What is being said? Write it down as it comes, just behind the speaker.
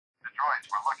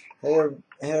Hey,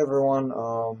 hey everyone.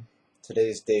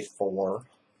 Today's day 4.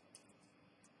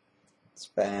 It's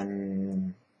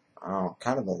been, I don't know,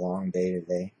 kind of a long day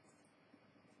today.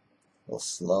 A little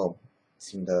slow.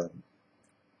 Seemed to,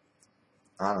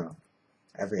 I don't know,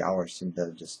 every hour seemed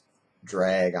to just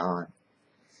drag on.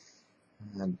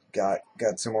 I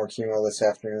got some more chemo this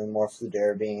afternoon, more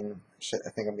fludarabine. I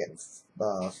think I'm getting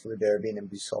fludarabine and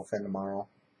busulfan tomorrow.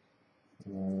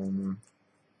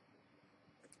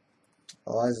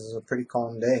 Otherwise, it's a pretty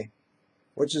calm day,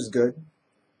 which is good.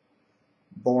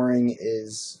 Boring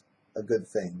is a good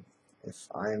thing. If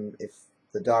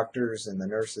the doctors and the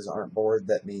nurses aren't bored,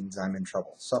 that means I'm in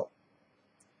trouble. So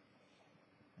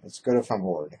it's good if I'm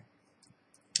bored.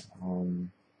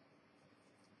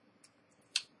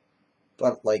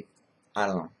 But like, I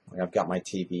don't know. Like, I've got my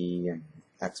TV and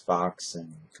Xbox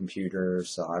and computer,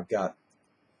 so I've got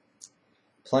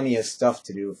plenty of stuff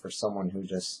to do for someone who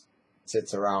just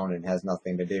sits around and has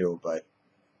nothing to do. But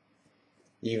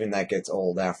even that gets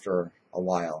old after a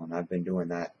while, and I've been doing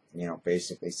that,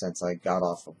 basically since I got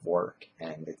off of work,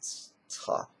 and it's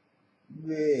tough.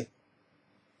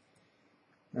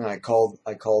 And I called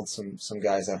some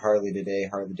guys at Harley today,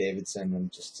 Harley Davidson,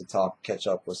 and just to catch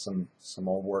up with some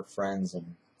old work friends,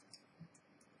 and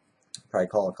probably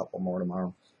call a couple more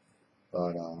tomorrow.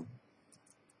 But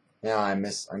yeah, I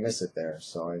miss it there.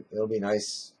 So it'll be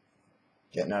nice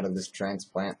getting out of this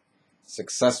transplant,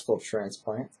 successful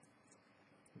transplant.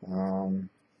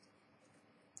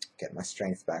 Get my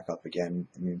strength back up again,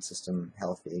 immune system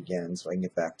healthy again, so I can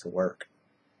get back to work.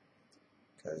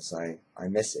 Because I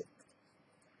miss it.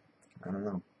 I don't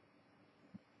know.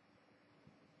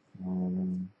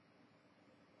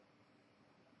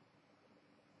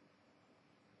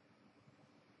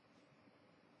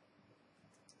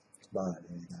 But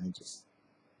I just...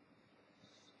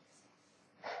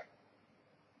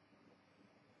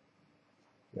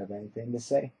 You have anything to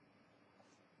say?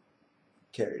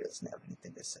 Carrie doesn't have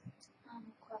anything to say. I'm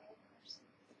a quiet person.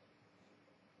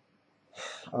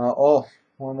 Oh,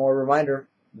 one more reminder.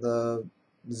 The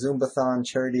Zumbathon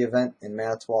charity event in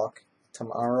Manitowoc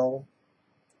tomorrow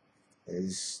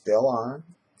is still on.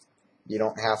 You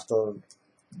don't have to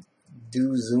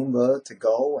do Zumba to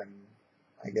go and,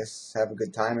 I guess, have a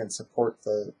good time and support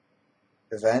the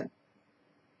event.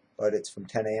 But it's from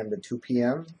 10 a.m. to 2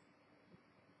 p.m.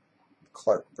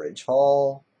 Clark Bridge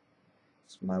Hall.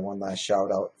 It's my one last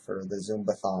shout out for the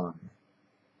Zumbathon.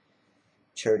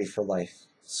 Charity for Life.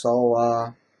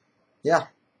 So, yeah.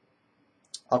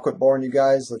 I'll quit boring you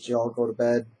guys. Let you all go to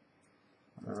bed.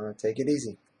 Take it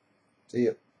easy. See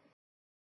you.